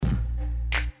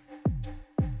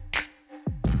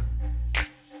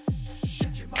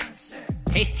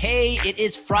Hey, it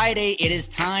is Friday. It is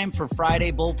time for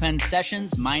Friday Bullpen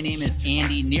Sessions. My name is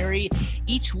Andy Neary.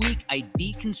 Each week, I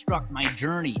deconstruct my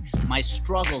journey, my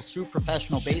struggles through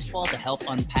professional baseball to help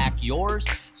unpack yours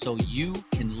so you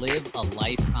can live a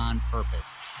life on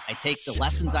purpose. I take the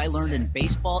lessons I learned in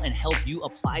baseball and help you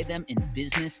apply them in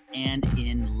business and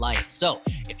in life. So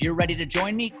if you're ready to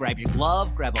join me, grab your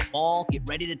glove, grab a ball, get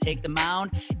ready to take the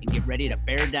mound, and get ready to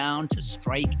bear down to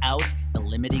strike out the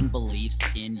limiting beliefs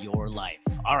in your life.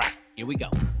 All right, here we go.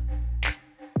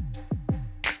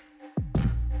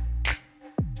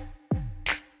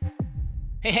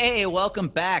 Hey, welcome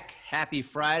back. Happy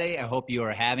Friday. I hope you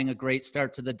are having a great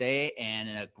start to the day and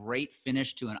a great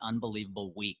finish to an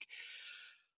unbelievable week.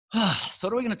 So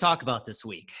what are we going to talk about this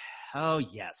week? Oh,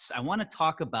 yes. I want to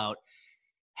talk about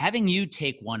having you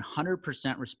take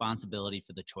 100% responsibility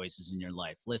for the choices in your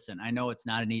life. Listen, I know it's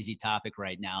not an easy topic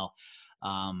right now,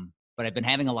 but I've been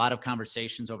having a lot of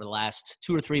conversations over the last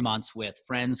 2 or 3 months with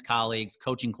friends, colleagues,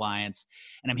 coaching clients,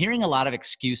 and I'm hearing a lot of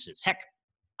excuses. Heck,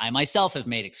 I myself have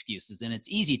made excuses, and it's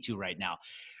easy to right now.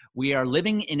 We are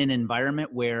living in an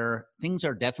environment where things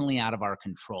are definitely out of our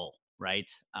control,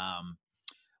 right?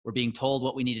 We're being told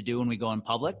what we need to do when we go in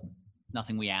public,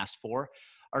 nothing we asked for.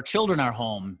 Our children are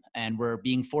home, and we're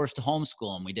being forced to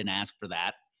homeschool, and we didn't ask for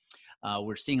that.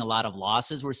 We're seeing a lot of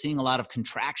losses. We're seeing a lot of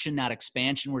contraction, not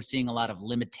expansion. We're seeing a lot of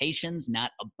limitations, not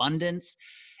abundance.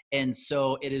 And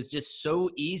so it is just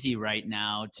so easy right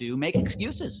now to make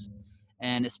excuses.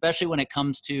 And especially when it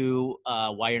comes to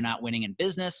why you're not winning in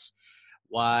business,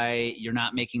 why you're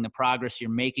not making the progress you're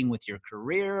making with your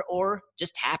career, or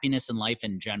just happiness in life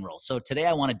in general. So today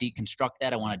I want to deconstruct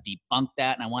that. I want to debunk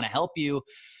that. And I want to help you,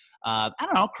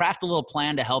 craft a little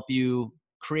plan to help you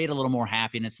create a little more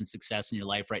happiness and success in your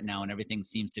life right now. And everything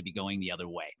seems to be going the other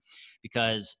way.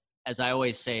 Because as I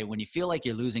always say, when you feel like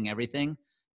you're losing everything,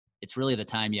 it's really the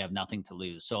time you have nothing to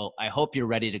lose. So I hope you're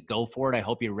ready to go for it. I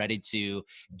hope you're ready to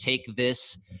take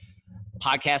this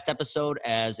podcast episode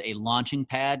as a launching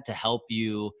pad to help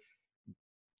you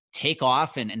take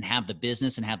off and have the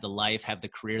business and have the life, have the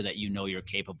career that you know you're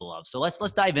capable of. So let's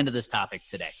dive into this topic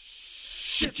today.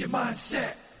 Shift your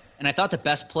mindset. And I thought the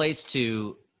best place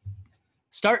to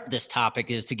start this topic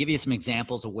is to give you some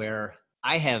examples of where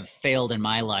I have failed in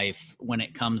my life when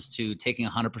it comes to taking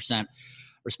 100%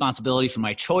 responsibility for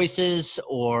my choices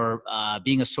or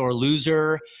being a sore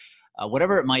loser,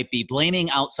 whatever it might be, blaming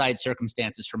outside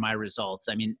circumstances for my results.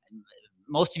 I mean,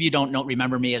 most of you don't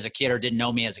remember me as a kid or didn't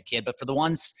know me as a kid, but for the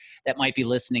ones that might be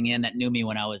listening in that knew me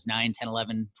when I was 9, 10,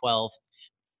 11, 12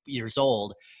 years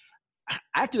old,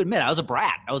 I have to admit, I was a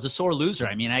brat. I was a sore loser.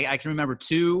 I mean, I can remember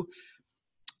two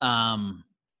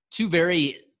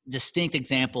very distinct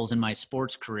examples in my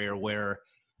sports career where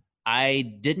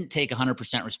I didn't take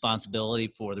 100% responsibility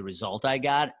for the result I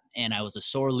got, and I was a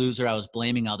sore loser. I was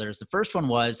blaming others. The first one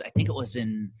was, I think it was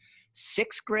in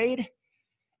 6th grade.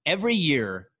 Every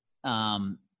year,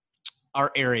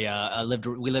 our area,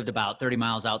 we lived about 30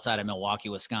 miles outside of Milwaukee,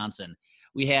 Wisconsin.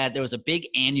 There was a big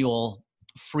annual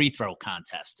free throw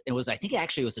contest. I think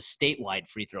it was a statewide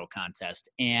free throw contest,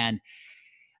 and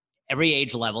every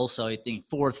age level, so I think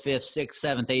 4th, 5th, 6th,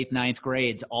 7th, 8th, 9th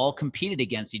grades all competed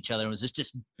against each other. It was just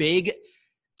this big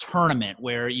tournament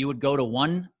where you would go to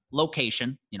one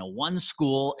location, one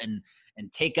school, and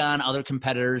take on other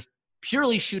competitors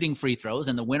purely shooting free throws.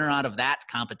 And the winner out of that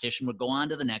competition would go on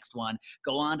to the next one,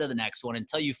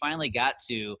 until you finally got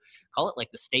to, call it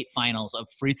like the state finals of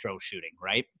free throw shooting,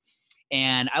 right?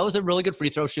 And I was a really good free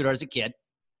throw shooter as a kid,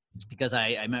 because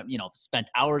I spent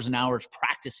hours and hours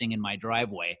practicing in my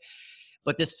driveway.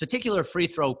 But this particular free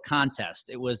throw contest,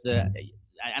 it was the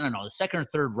second or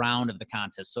third round of the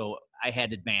contest. So I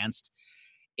had advanced,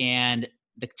 and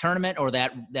the tournament, or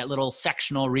that little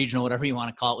sectional, regional, whatever you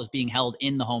want to call it, was being held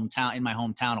in my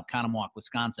hometown of Oconomowoc,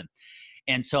 Wisconsin.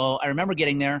 And so I remember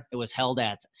getting there. It was held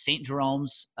at St.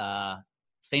 Jerome's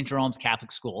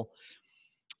Catholic School.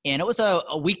 And it was a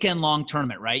weekend-long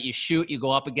tournament, right? You shoot, you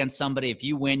go up against somebody. If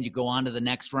you win, you go on to the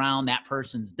next round. That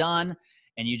person's done.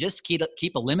 And you just keep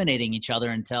eliminating each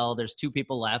other until there's 2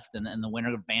 people left, and the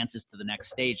winner advances to the next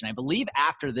stage. And I believe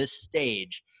after this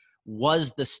stage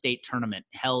was the state tournament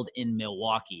held in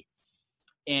Milwaukee.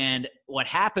 And what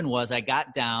happened was I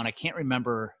got down. I can't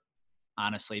remember,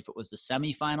 honestly, if it was the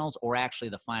semifinals or actually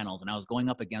the finals. And I was going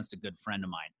up against a good friend of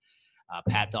mine,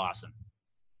 Pat Dawson.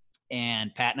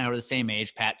 And Pat and I were the same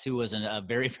age. Pat, too, was a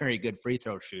very, very good free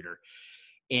throw shooter.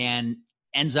 And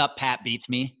ends up, Pat beats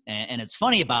me. And it's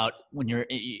funny about when you're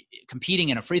competing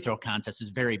in a free throw contest is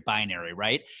very binary,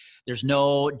 right? There's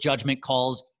no judgment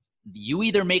calls. You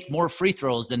either make more free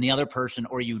throws than the other person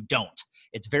or you don't.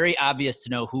 It's very obvious to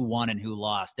know who won and who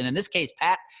lost. And in this case,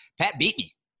 Pat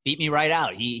beat me right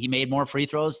out. He made more free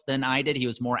throws than I did. He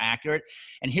was more accurate.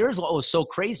 And here's what was so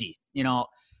crazy. You know,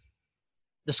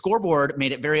 the scoreboard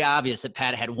made it very obvious that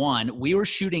Pat had won. We were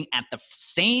shooting at the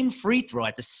same free throw,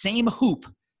 at the same hoop,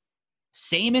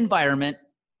 same environment,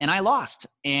 and I lost.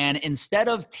 And instead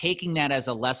of taking that as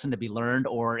a lesson to be learned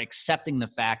or accepting the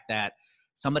fact that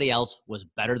somebody else was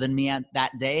better than me at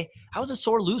that day, I was a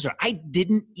sore loser. I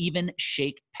didn't even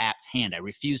shake Pat's hand. I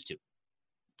refused to. In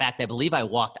fact, I believe I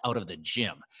walked out of the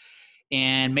gym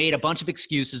and made a bunch of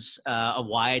excuses of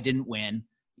why I didn't win.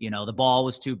 You know, the ball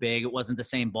was too big. It wasn't the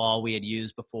same ball we had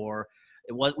used before.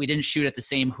 We didn't shoot at the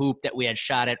same hoop that we had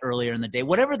shot at earlier in the day.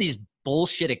 Whatever these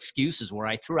bullshit excuses were,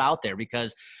 I threw out there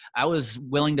because I was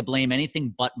willing to blame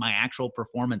anything but my actual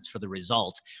performance for the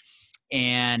result.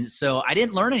 And so I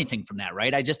didn't learn anything from that,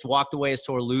 right? I just walked away a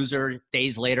sore loser.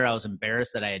 Days later, I was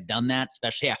embarrassed that I had done that,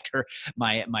 especially after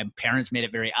my parents made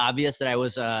it very obvious that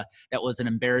that was an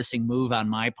embarrassing move on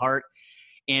my part.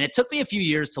 And it took me a few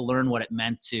years to learn what it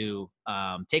meant to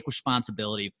take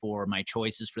responsibility for my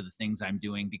choices for the things I'm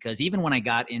doing. Because even when I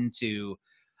got into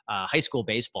high school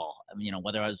baseball, you know,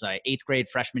 whether I was eighth grade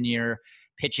freshman year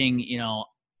pitching, you know,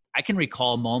 I can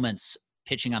recall moments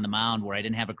pitching on the mound where I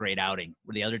didn't have a great outing,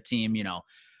 where the other team, you know,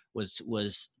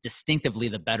 was distinctively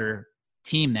the better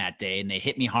team that day, and they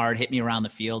hit me hard, hit me around the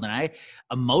field, and I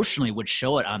emotionally would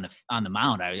show it on the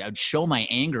mound. I would show my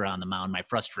anger on the mound, my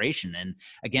frustration. And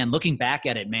again, looking back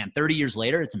at it, man, 30 years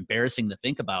later, it's embarrassing to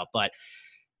think about, but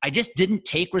I just didn't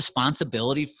take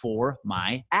responsibility for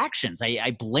my actions.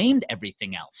 I blamed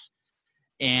everything else.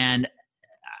 And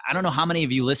I don't know how many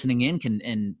of you listening in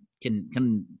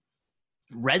can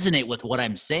resonate with what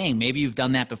I'm saying. Maybe you've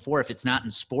done that before. If it's not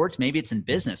in sports, maybe it's in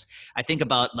business. I think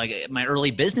about like my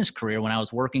early business career when I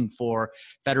was working for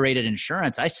Federated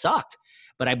Insurance. I sucked,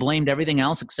 but I blamed everything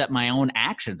else except my own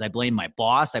actions. I blamed my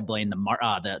boss. I blamed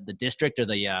the district or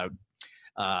the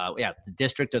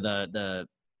district or the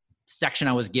section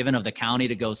I was given of the county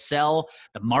to go sell,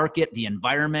 the market, the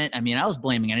environment. I mean, I was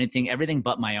blaming everything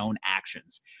but my own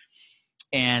actions.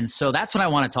 And so that's what I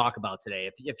want to talk about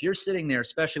today. If you're sitting there,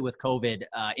 especially with COVID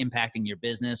impacting your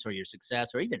business or your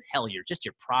success, or even hell, just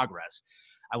your progress,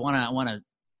 I want to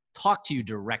talk to you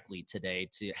directly today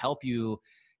to help you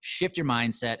shift your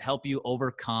mindset, help you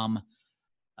overcome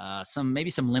some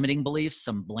limiting beliefs,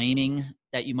 some blaming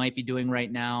that you might be doing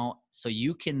right now, so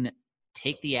you can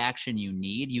take the action you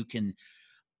need. You can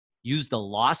use the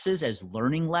losses as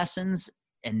learning lessons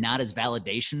and not as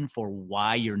validation for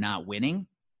why you're not winning.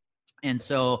 And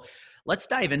so let's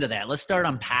dive into that. Let's start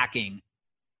unpacking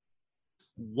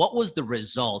what was the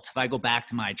result, if I go back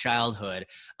to my childhood,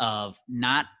 of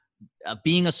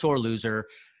being a sore loser,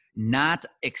 not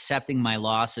accepting my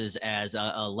losses as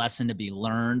a lesson to be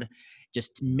learned,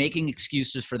 just making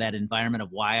excuses for that environment of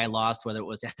why I lost, whether it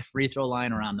was at the free throw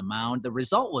line or on the mound. The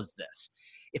result was this.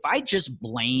 If I just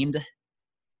blamed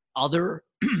other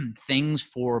things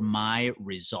for my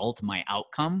result, my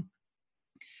outcome,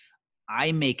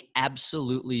 I make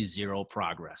absolutely zero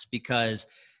progress. Because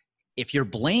if you're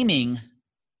blaming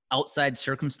outside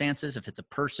circumstances, if it's a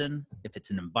person, if it's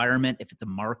an environment, if it's a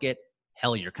market,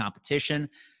 hell, your competition,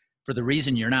 for the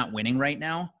reason you're not winning right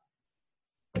now,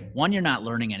 one, you're not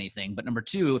learning anything. But number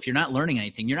two, if you're not learning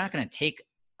anything, you're not going to take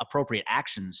appropriate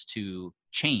actions to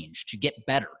change, to get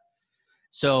better.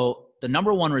 So the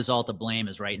number one result of blame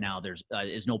is right now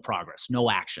is no progress, no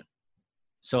action.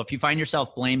 So if you find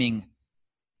yourself blaming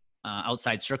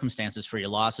outside circumstances for your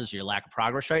losses or your lack of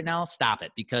progress right now, stop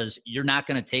it, because you're not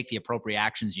going to take the appropriate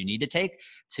actions you need to take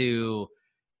to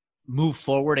move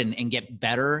forward and get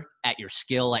better at your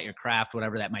skill, at your craft,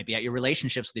 whatever that might be, at your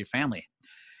relationships with your family.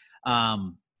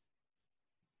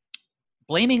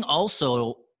 Blaming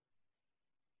also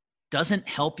doesn't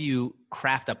help you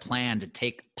craft a plan to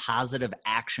take positive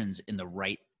actions in the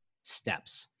right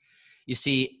steps. You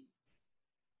see,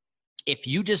 if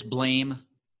you just blame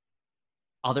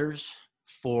others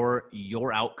for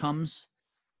your outcomes,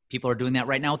 people are doing that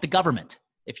right now with the government.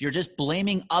 If you're just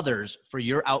blaming others for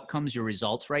your outcomes, your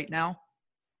results right now,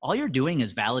 all you're doing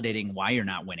is validating why you're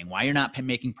not winning, why you're not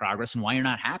making progress, and why you're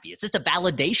not happy. It's just a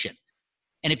validation.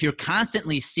 And if you're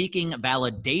constantly seeking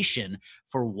validation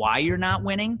for why you're not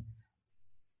winning,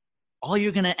 all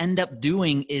you're going to end up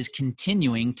doing is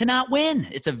continuing to not win.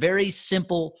 It's a very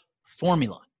simple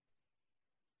formula.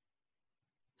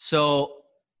 So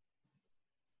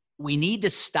we need to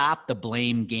stop the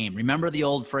blame game. Remember the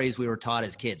old phrase we were taught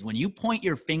as kids: when you point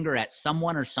your finger at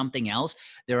someone or something else,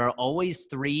 there are always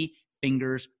three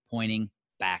fingers pointing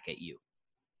back at you.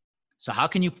 So how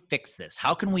can you fix this?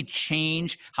 How can we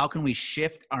change? How can we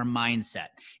shift our mindset?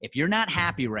 If you're not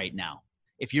happy right now,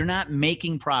 if you're not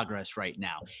making progress right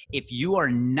now, if you are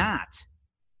not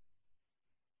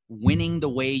winning the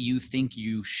way you think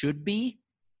you should be,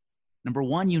 number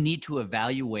one, you need to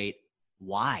evaluate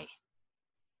why.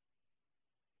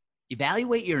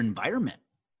 Evaluate your environment.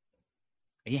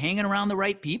 Are you hanging around the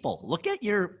right people? Look at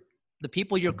the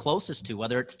people you're closest to,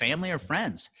 whether it's family or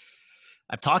friends.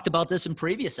 I've talked about this in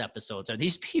previous episodes. Are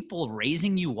these people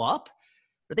raising you up?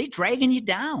 Are they dragging you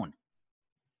down?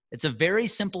 It's a very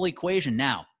simple equation.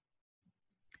 Now,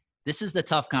 this is the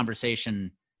tough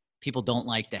conversation people don't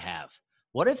like to have.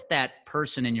 What if that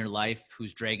person in your life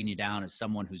who's dragging you down is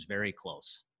someone who's very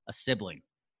close, a sibling,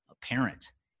 a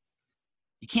parent?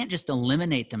 You can't just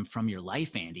eliminate them from your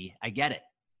life, Andy. I get it.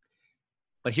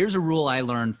 But here's a rule I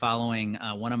learned following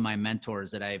one of my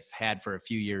mentors that I've had for a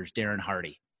few years, Darren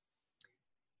Hardy.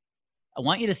 I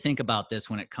want you to think about this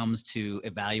when it comes to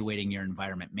evaluating your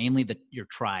environment, mainly your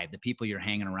tribe, the people you're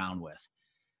hanging around with.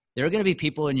 There are going to be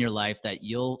people in your life that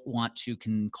you'll want to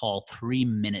call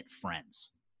 3-minute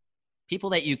friends.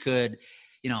 People that you could,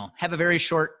 have a very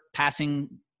short passing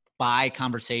by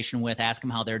conversation with, ask them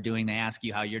how they're doing, they ask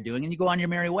you how you're doing, and you go on your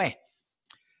merry way.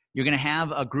 You're going to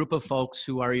have a group of folks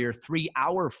who are your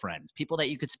 3-hour friends, people that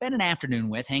you could spend an afternoon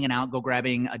with, hanging out, go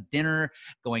grabbing a dinner,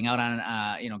 going out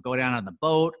on, go down on the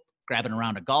boat, grabbing a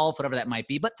round of golf, whatever that might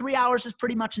be. But 3 hours is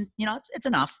pretty much, it's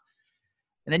enough.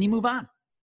 And then you move on.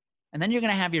 And then you're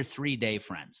going to have your 3-day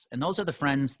friends. And those are the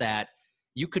friends that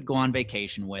you could go on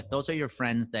vacation with. Those are your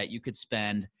friends that you could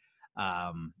spend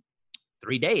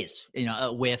 3 days,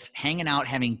 with, hanging out,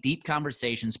 having deep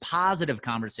conversations, positive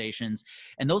conversations.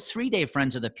 And those 3-day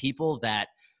friends are the people that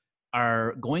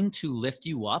are going to lift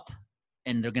you up,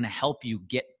 and they're going to help you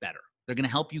get better. They're going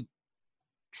to help you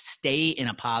stay in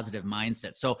a positive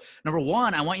mindset. So number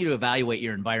one, I want you to evaluate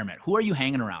your environment. Who are you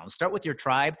hanging around? Start with your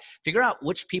tribe. Figure out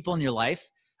which people in your life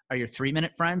are your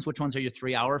 3-minute friends, which ones are your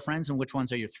 3-hour friends, and which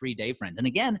ones are your 3-day friends. And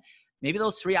again, maybe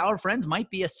those 3-hour friends might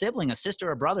be a sibling, a sister,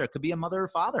 or a brother. It could be a mother or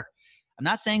father. I'm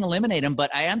not saying eliminate them, but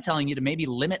I am telling you to maybe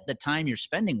limit the time you're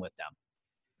spending with them.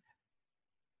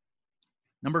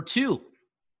 Number two,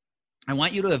 I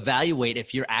want you to evaluate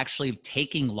if you're actually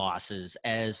taking losses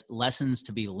as lessons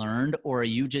to be learned, or are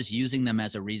you just using them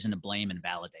as a reason to blame and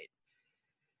validate?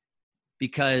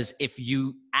 Because if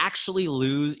you actually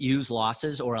use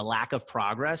losses or a lack of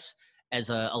progress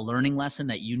as a learning lesson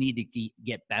that you need to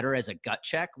get better as a gut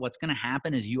check, what's going to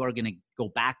happen is you are going to go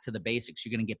back to the basics.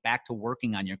 You're going to get back to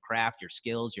working on your craft, your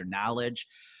skills, your knowledge,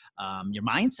 your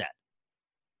mindset.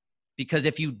 Because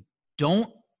if you don't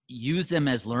use them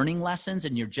as learning lessons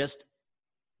and you're just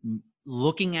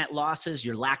looking at losses,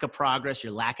 your lack of progress,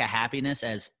 your lack of happiness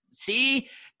as, see,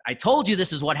 I told you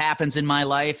this is what happens in my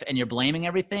life, and you're blaming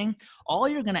everything, all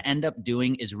you're going to end up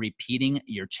doing is repeating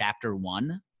your chapter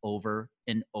 1 over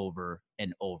and over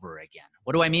and over again.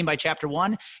 What do I mean by chapter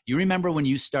 1? You remember when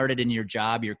you started in your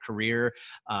job, your career,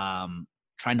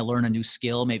 trying to learn a new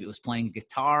skill. Maybe it was playing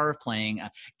guitar,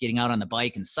 getting out on the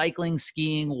bike and cycling,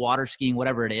 skiing, water skiing,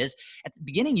 whatever it is. At the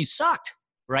beginning, you sucked,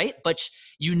 right? But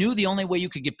you knew the only way you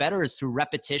could get better is through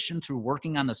repetition, through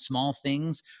working on the small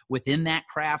things within that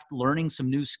craft, learning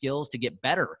some new skills to get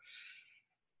better.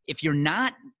 If you're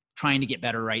not trying to get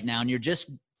better right now and you're just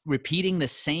repeating the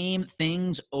same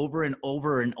things over and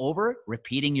over and over,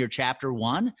 repeating your chapter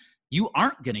 1, you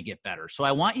aren't going to get better. So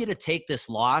I want you to take these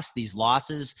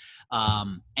losses,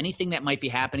 anything that might be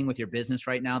happening with your business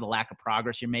right now, the lack of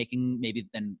progress you're making, maybe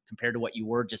then compared to what you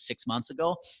were just 6 months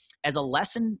ago, as a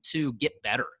lesson to get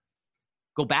better.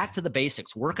 Go back to the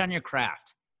basics, work on your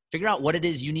craft, figure out what it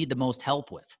is you need the most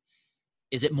help with.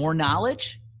 Is it more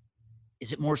knowledge?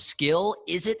 Is it more skill?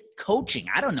 Is it coaching?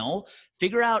 I don't know.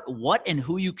 Figure out what and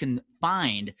who you can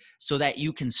find so that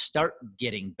you can start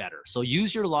getting better. So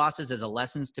use your losses as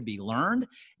lessons to be learned,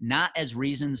 not as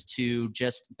reasons to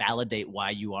just validate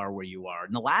why you are where you are.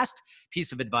 And the last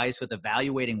piece of advice with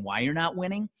evaluating why you're not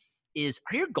winning is,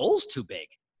 are your goals too big?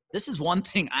 This is one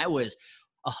thing I was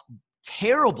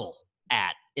terrible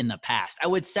at in the past. I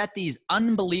would set these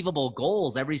unbelievable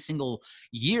goals every single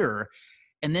year.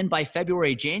 And then by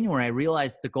February, January, I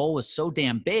realized the goal was so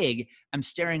damn big. I'm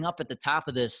staring up at the top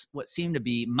of this, what seemed to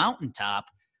be mountaintop,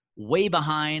 way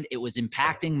behind. It was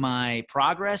impacting my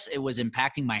progress. It was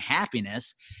impacting my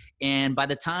happiness. And by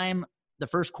the time the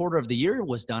first quarter of the year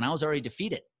was done, I was already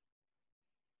defeated.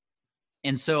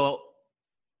 And so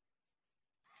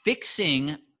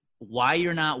fixing why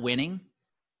you're not winning,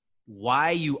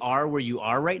 why you are where you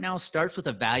are right now, starts with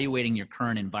evaluating your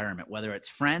current environment, whether it's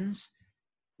friends,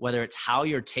 whether it's how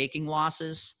you're taking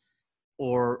losses,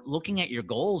 or looking at your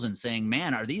goals and saying,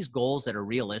 man, are these goals that are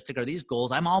realistic? Are these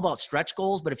goals? I'm all about stretch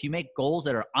goals, but if you make goals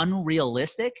that are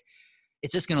unrealistic,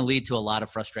 it's just going to lead to a lot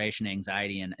of frustration,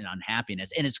 anxiety, and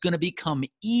unhappiness. And it's going to become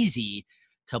easy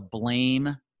to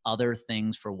blame other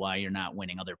things for why you're not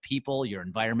winning, other people, your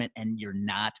environment, and you're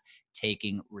not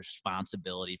taking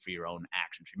responsibility for your own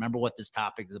actions. Remember what this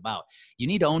topic is about. You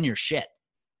need to own your shit.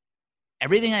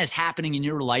 Everything that is happening in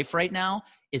your life right now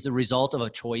is the result of a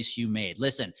choice you made.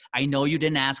 Listen, I know you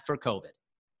didn't ask for COVID.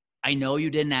 I know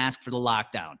you didn't ask for the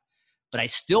lockdown, but I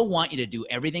still want you to do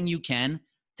everything you can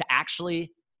to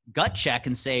actually gut check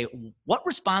and say, what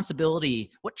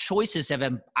responsibility, what choices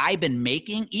have I been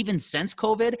making even since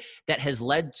COVID that has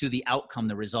led to the outcome,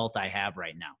 the result I have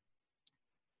right now?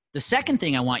 The second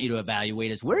thing I want you to evaluate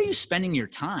is, where are you spending your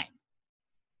time?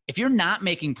 If you're not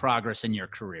making progress in your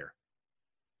career,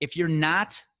 if you're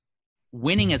not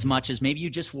winning as much as maybe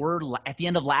you just were at the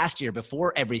end of last year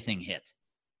before everything hit,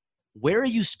 where are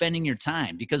you spending your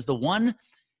time? Because the one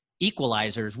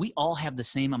equalizer is we all have the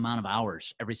same amount of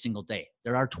hours every single day.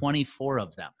 There are 24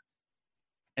 of them.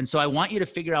 And so I want you to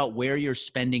figure out where you're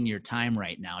spending your time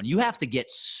right now. And you have to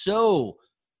get so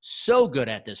good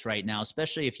at this right now,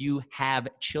 especially if you have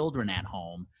children at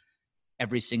home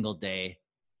every single day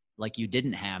like you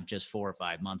didn't have just 4 or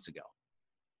 5 months ago.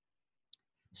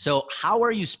 So how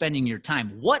are you spending your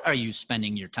time? What are you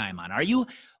spending your time on? Are you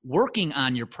working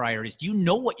on your priorities? Do you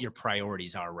know what your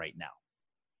priorities are right now?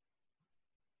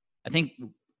 I think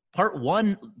part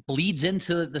one bleeds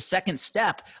into the second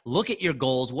step. Look at your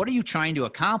goals. What are you trying to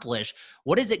accomplish?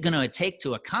 What is it going to take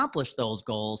to accomplish those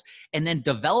goals? And then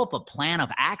develop a plan of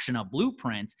action, a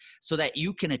blueprint, so that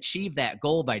you can achieve that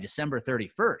goal by December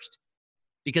 31st.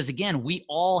 Because again, we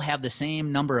all have the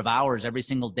same number of hours every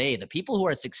single day. The people who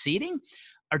are succeeding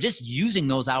are just using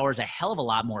those hours a hell of a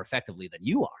lot more effectively than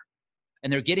you are.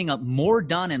 And they're getting more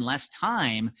done in less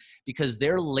time because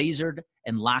they're lasered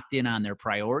and locked in on their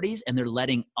priorities, and they're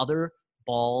letting other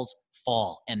balls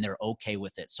fall, and they're okay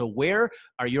with it. So where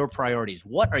are your priorities?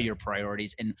 What are your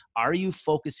priorities? And are you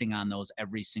focusing on those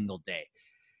every single day?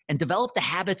 And develop the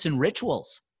habits and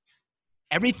rituals.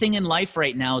 Everything in life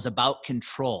right now is about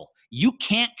control. You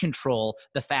can't control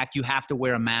the fact you have to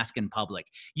wear a mask in public.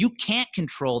 You can't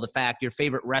control the fact your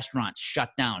favorite restaurant's shut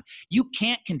down. You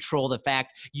can't control the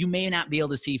fact you may not be able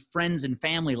to see friends and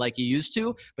family like you used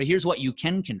to, but here's what you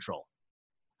can control: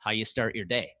 how you start your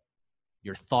day,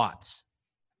 your thoughts,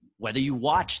 whether you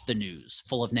watch the news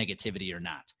full of negativity or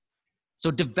not.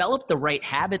 So develop the right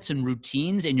habits and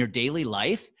routines in your daily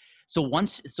life.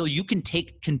 So you can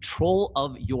take control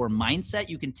of your mindset,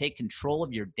 you can take control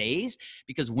of your days,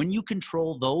 because when you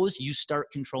control those, you start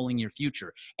controlling your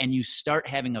future, and you start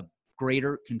having a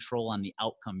greater control on the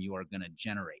outcome you are going to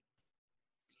generate.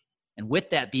 And with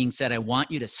that being said, I want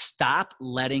you to stop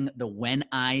letting the when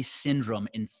I syndrome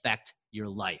infect your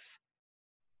life.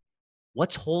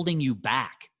 What's holding you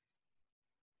back?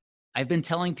 I've been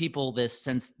telling people this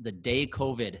since the day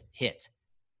COVID hit.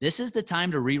 This is the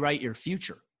time to rewrite your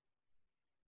future.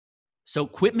 So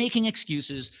quit making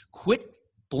excuses, quit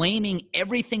blaming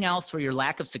everything else for your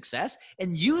lack of success,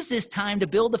 and use this time to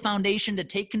build the foundation, to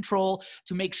take control,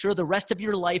 to make sure the rest of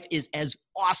your life is as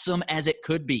awesome as it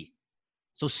could be.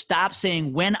 So stop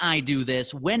saying, when I do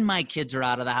this, when my kids are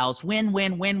out of the house, when,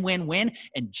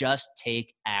 and just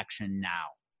take action now.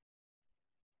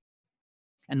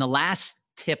 And the last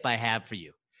tip I have for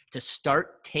you, to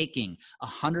start taking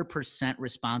 100%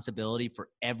 responsibility for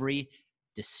every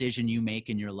decision you make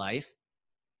in your life,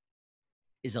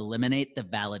 is eliminate the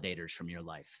validators from your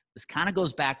life. This kind of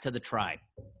goes back to the tribe.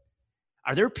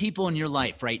 Are there people in your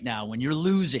life right now, when you're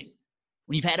losing,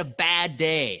 when you've had a bad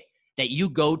day, that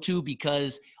you go to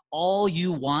because all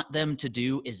you want them to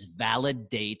do is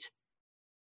validate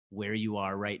where you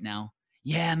are right now?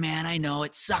 Yeah, man, I know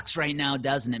it sucks right now,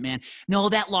 doesn't it, man? No,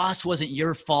 that loss wasn't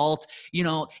your fault. You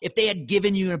know, if they had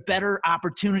given you a better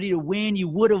opportunity to win, you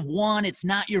would have won. It's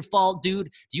not your fault, dude.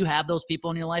 Do you have those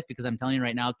people in your life? Because I'm telling you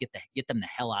right now, get them the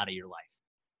hell out of your life.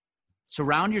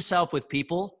 Surround yourself with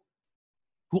people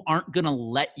who aren't going to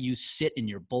let you sit in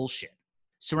your bullshit.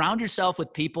 Surround yourself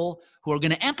with people who are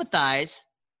going to empathize,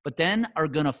 but then are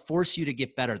going to force you to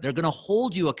get better. They're going to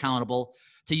hold you accountable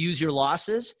to use your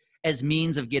losses as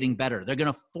means of getting better. They're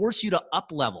going to force you to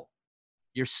up-level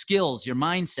your skills, your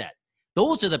mindset.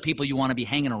 Those are the people you want to be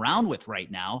hanging around with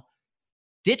right now.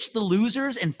 Ditch the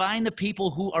losers and find the people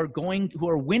who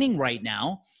are winning right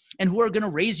now, and who are going to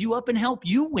raise you up and help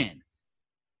you win.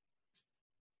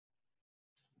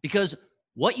 Because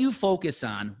what you focus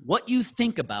on, what you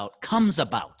think about, comes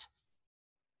about.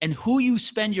 And who you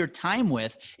spend your time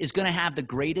with is going to have the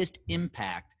greatest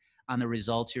impact on the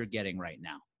results you're getting right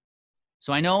now.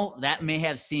 So I know that may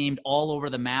have seemed all over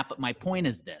the map, but my point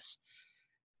is this.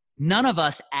 None of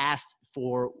us asked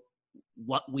for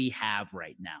what we have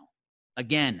right now.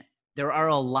 Again, there are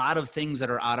a lot of things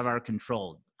that are out of our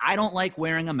control. I don't like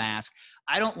wearing a mask.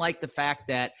 I don't like the fact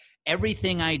that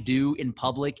everything I do in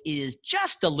public is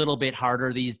just a little bit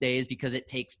harder these days because it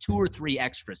takes 2 or 3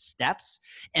 extra steps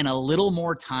and a little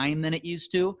more time than it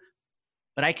used to.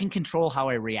 But I can control how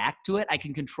I react to it. I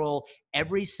can control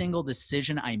every single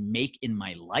decision I make in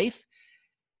my life.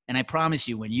 And I promise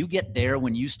you, when you get there,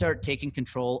 when you start taking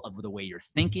control of the way you're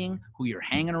thinking, who you're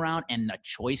hanging around, and the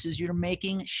choices you're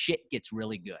making, shit gets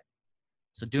really good.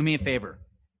 So do me a favor.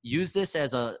 Use this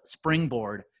as a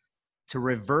springboard to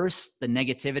reverse the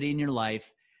negativity in your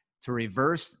life, to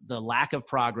reverse the lack of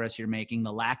progress you're making,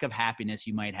 the lack of happiness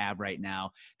you might have right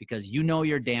now, because you know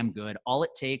you're damn good. All it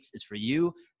takes is for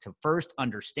you to first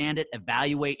understand it,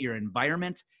 evaluate your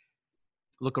environment,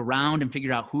 look around and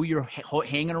figure out who you're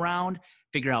hanging around,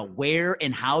 figure out where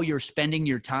and how you're spending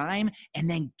your time, and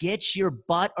then get your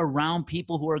butt around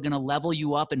people who are going to level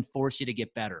you up and force you to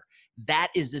get better. That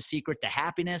is the secret to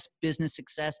happiness, business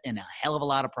success, and a hell of a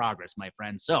lot of progress, my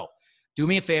friends. So do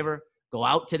me a favor, go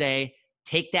out today,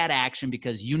 take that action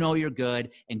because you know you're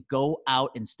good, and go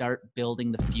out and start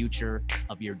building the future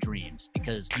of your dreams.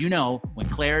 Because you know when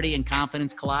clarity and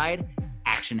confidence collide,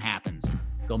 action happens.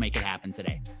 Go make it happen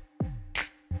today.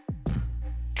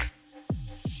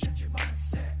 Shift your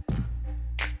mindset.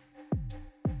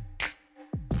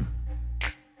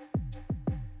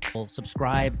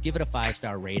 Subscribe, give it a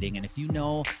 5-star rating. And if you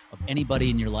know of anybody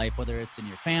in your life, whether it's in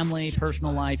your family,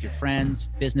 personal life, your friends,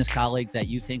 business colleagues that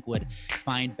you think would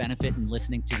find benefit in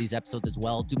listening to these episodes as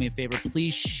well, do me a favor,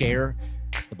 please share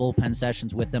the bullpen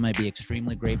sessions with them. I'd be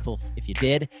extremely grateful if you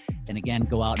did. And again,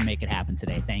 go out and make it happen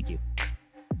today. Thank you.